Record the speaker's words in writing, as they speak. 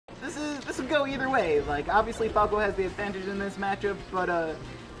this would go either way. Like, obviously Falco has the advantage in this matchup, but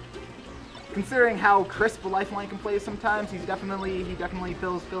considering how crisp a LifeLine can play sometimes, he definitely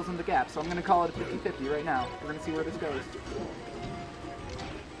fills in the gap. So I'm gonna call it a 50-50 right now. We're gonna see where this goes.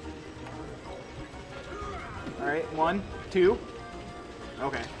 All right, 1, 2.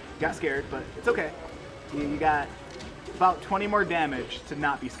 Okay, got scared, but it's okay. You got about 20 more damage to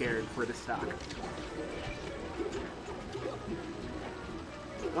not be scared for this stock.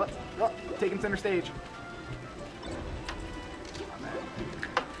 Oh, taking center stage.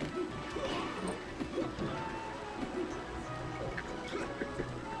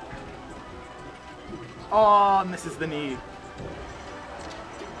 Oh, misses the knee.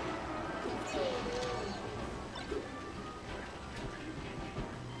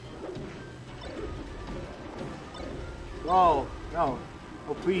 Oh, no.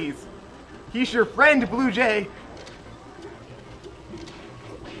 Oh, please. He's your friend, Blue Jay.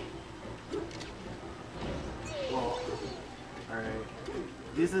 Oh. Alright.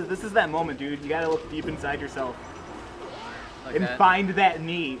 This is that moment, dude. You gotta look deep inside yourself. Like and find that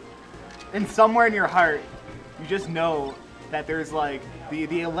knee. And somewhere in your heart, you just know that there's like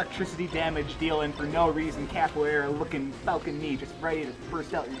the electricity damage dealing for no reason, capoeira looking Falcon knee just ready to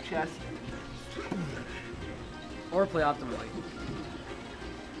burst out your chest. Or play optimally.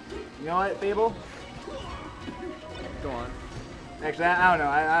 You know what, Fable? Go on. Actually, I don't know.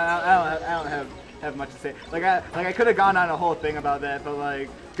 I don't have much to say. Like I could have gone on a whole thing about that, but like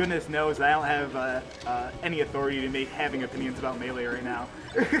goodness knows I don't have any authority to make having opinions about Melee right now.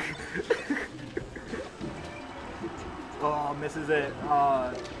 Oh, misses it.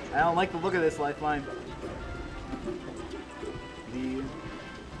 I don't like the look of this LifeLine.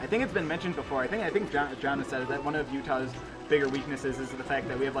 I think it's been mentioned before. I think John has said that one of Utah's bigger weaknesses is the fact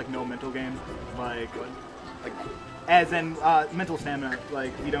that we have like no mental game, like as in mental stamina.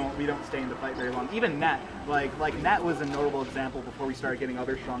 Like we don't stay in the fight very long. Even Nat, like Nat was a notable example before we started getting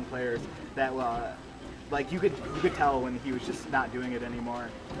other strong players that like you could tell when he was just not doing it anymore.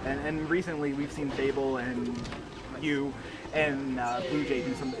 And recently we've seen Fable and you and Blue Jay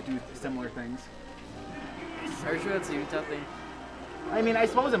do similar things. Are you sure that's a Utah thing? I mean, I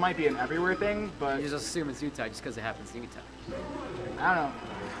suppose it might be an everywhere thing, but you just assume it's Utah just because it happens in Utah. I don't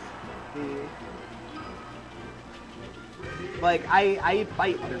know. Like I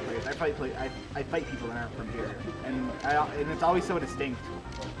fight other players. I fight people that aren't from here, and it's always so distinct,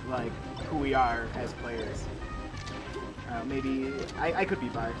 like who we are as players. Maybe I could be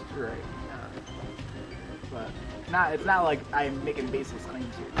biased. You're right, but it's not like I'm making baseless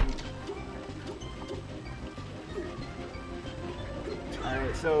claims here.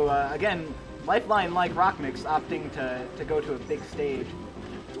 Alright, so again, LifeLine, like Rockmix, opting to go to a big stage.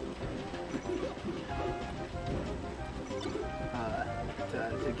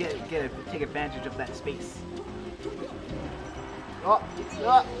 To take advantage of that space. Oh,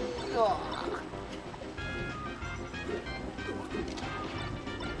 oh, oh.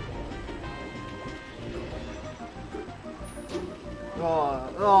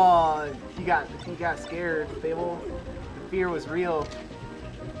 Oh, he got scared, Fable. The fear was real.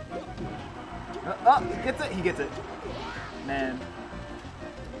 Oh, he gets it. Man.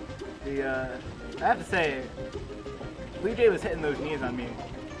 I have to say, Blue Jay was hitting those knees on me.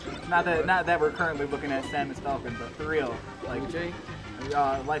 Not that we're currently looking at Samus Falcon, but for real. Like Blue Jay?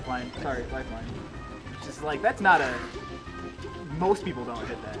 LifeLine. Sorry, LifeLine. It's just like, that's not a... Most people don't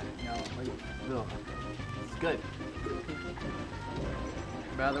hit that, you know? Like, ugh. It's good.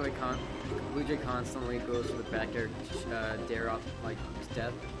 By the way, Blue Jay constantly goes for the back air dare off like his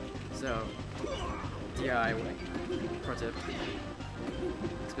death. So, DI pro tip.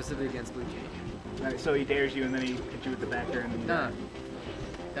 Specifically against Blue Jay. Right, so he dares you and then he hits you with the back air and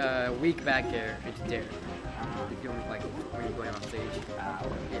then weak back air into dare. If you don't like when you're going off stage.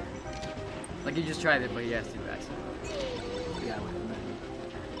 Yeah. Like he just tried it, but he has to back. Yeah.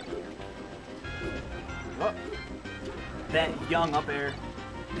 Oh. That young up air.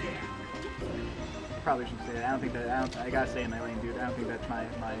 Probably shouldn't say that. I don't think that. I gotta stay in my lane, dude. I don't think that's my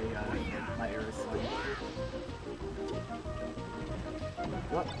era's lane.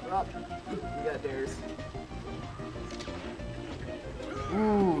 Oh, you got dares.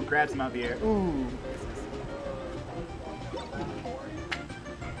 Ooh, grabs him out the air. Ooh.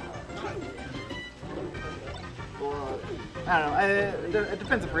 Well, I don't know. A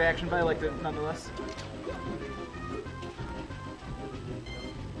defensive reaction, but I liked it nonetheless.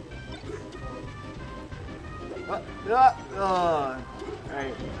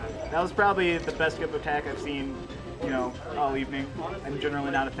 Alright. That was probably the best grip attack I've seen, you know, all evening. I'm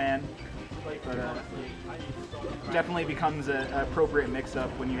generally not a fan. But definitely becomes an appropriate mix-up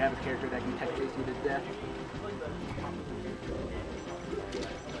when you have a character that can tech chase you to death.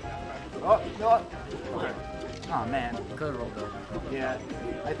 Oh, no. Okay. Oh, man. Could have rolled though. Yeah.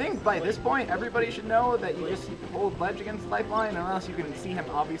 I think by this point, everybody should know that you just hold ledge against LifeLine unless you can see him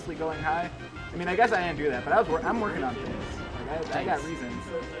obviously going high. I mean, I guess I didn't do that, but I'm working on things. Like, I got reasons.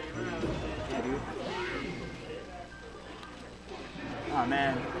 Yeah, dude. Oh,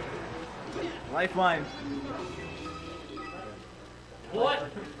 man. LifeLine. What?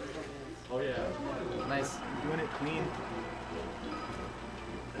 Oh yeah. Nice. Doing it clean.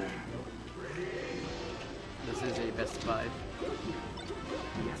 This is a best of 5.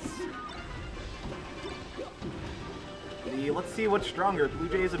 Yes. Let's see what's stronger, Blue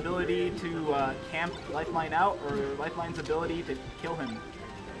Jay's ability to camp LifeLine out, or LifeLine's ability to kill him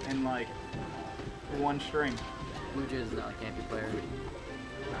in like one string. Blue Jay is not a campy player.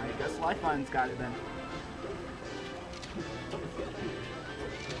 I guess LifeLine's got it then.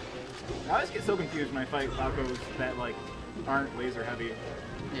 I always get so confused when I fight Falcos that like aren't laser heavy.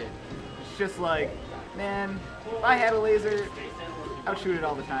 Yeah. It's just like, man, if I had a laser, I would shoot it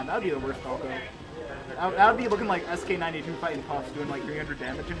all the time. That would be the worst Falco. I would be looking like SK92 fighting Puffs doing like 300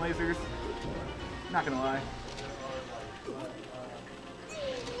 damage in lasers. Not gonna lie.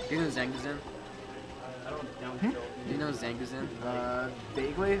 Do you know Zanguzen? Do you know Zanguzen?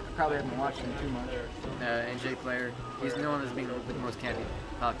 Vaguely. I probably haven't watched him too much. NJ player. He's known as being the most campy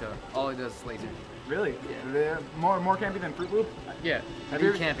Falco. All he does is laser. Really? Yeah. They're more campy than Fruit Loop? Yeah. Have He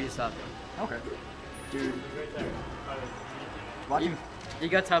you- campy as Falco. Okay. Dude. Watching, He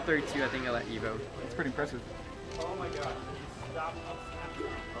got top 32, I think, at Evo. it's pretty impressive. Oh my god. Stop.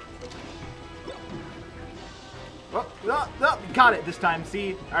 Oh, got it this time.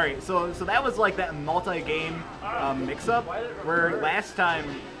 See, all right. So that was like that multi-game mix-up where last time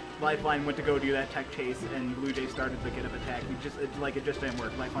LifeLine went to go do that tech chase and Blue Jay started the get up attack. It just didn't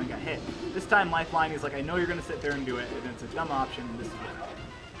work. LifeLine got hit. This time LifeLine is like, I know you're gonna sit there and do it, and it's a dumb option. This is it.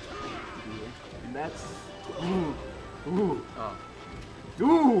 And that's ooh. Oh.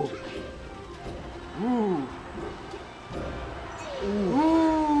 Ooh! Ooh!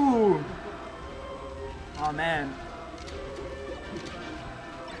 Ooh! Oh man.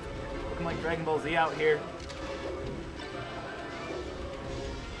 Looking like Dragon Ball Z out here.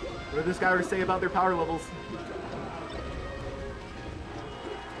 What did this guy ever say about their power levels?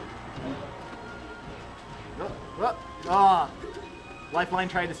 Ah! LifeLine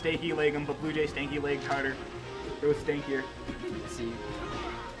tried to stanky leg him, but Blue Jay stanky legged harder. It was stankier. See.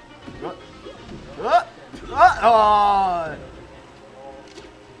 Oh!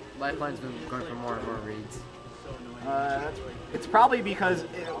 LifeLine's been going for more and more reads. It's probably because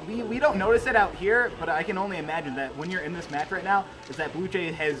we don't notice it out here, but I can only imagine that when you're in this match right now, is that Blue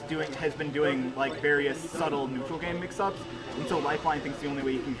Jay has been doing like various subtle neutral game mix-ups, and so LifeLine thinks the only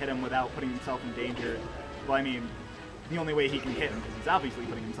way he can hit him without putting himself in danger, well, I mean, the only way he can hit him, because he's obviously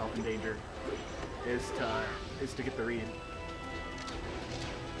putting himself in danger, is to get the read.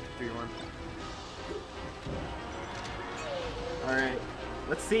 3-1. All right.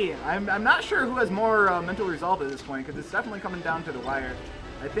 Let's see. I'm not sure who has more mental resolve at this point, because it's definitely coming down to the wire.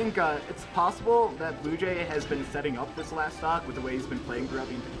 I think it's possible that Blue Jay has been setting up this last stock with the way he's been playing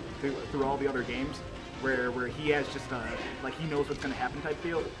through all the other games, where he has just like he knows what's going to happen type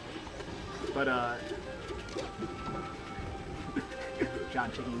feel. But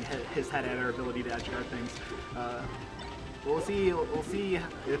John shaking his head at our ability to edge guard things. We'll see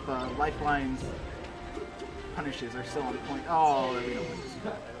if LifeLine's punishes are still on point. Oh, we don't win this.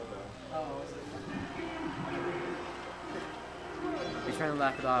 He's trying to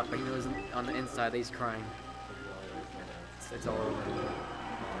laugh it off, but he knows on the inside that he's crying. It's all over.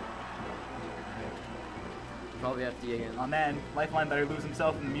 Probably FD again. Oh man, LifeLine better lose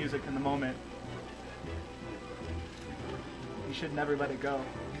himself in the music in the moment. He should never let it go.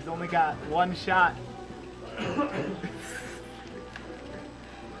 He's only got one shot.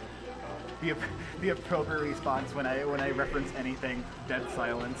 The appropriate response when I reference anything, dead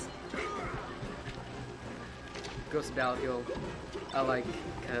silence. Ghost Battlefield, I like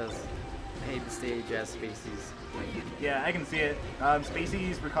because I hate the stage as Spacey's. Yeah, I can see it.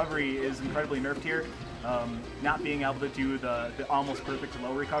 Spacey's recovery is incredibly nerfed here. Not being able to do the almost perfect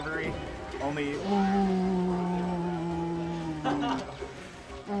low recovery, only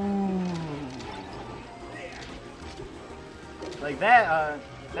like that.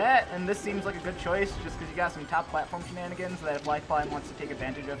 That and this seems like a good choice just because you got some top platform shenanigans that if LifeLine wants to take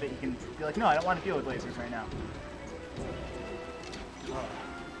advantage of it, you can be like, no, I don't want to deal with lasers right now.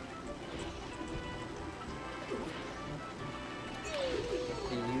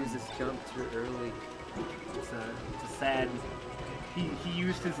 He uses jumped too early. It's a sad. He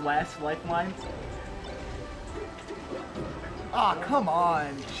used his last lifeline. Ah, oh, come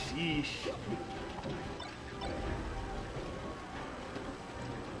on, sheesh.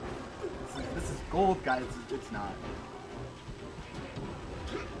 This is gold, guys. It's not.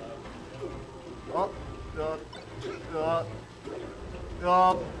 Oh,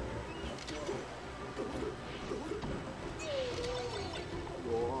 oh.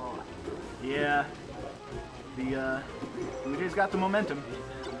 Yeah, the Blue Jays got the momentum.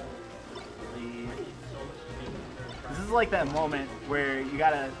 This is like that moment where you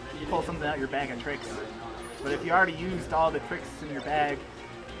gotta pull something out your bag of tricks, but if you already used all the tricks in your bag,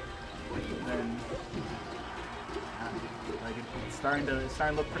 then like it's starting to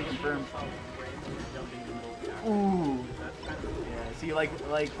look pretty confirmed. Ooh, yeah. See, like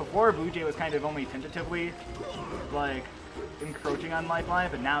before, Blue Jay was kind of only tentatively like encroaching on Lifeline,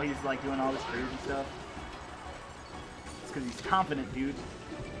 but now he's like doing all this crazy stuff. It's because he's confident, dude.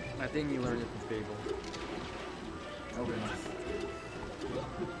 I think you learned it from Fable. Oh goodness.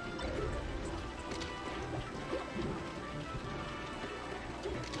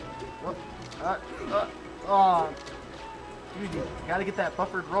 Oh, dude, you gotta get that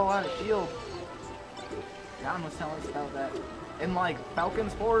buffered roll out of shield. John was telling us about that. And like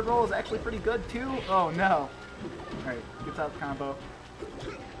Falcon's forward roll is actually pretty good too. Oh no. Alright, gets out the combo.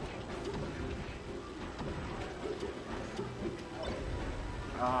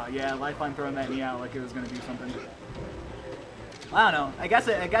 Yeah, Lifeline throwing that knee out like it was gonna do something. I don't know. I guess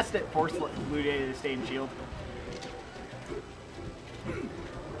it forced Blue Jay to stay in shield.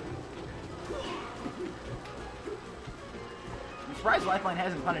 I'm surprised Lifeline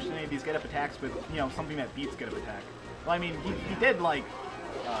hasn't punished any of these get-up attacks with, you know, something that beats get-up attack. Well, I mean, he did, like,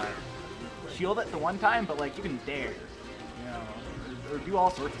 shield it the one time, but, like, you can dare, you know, or do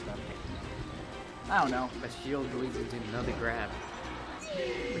all sorts of stuff. I don't know. A shield leads into another grab,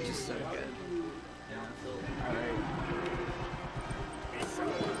 which is so good.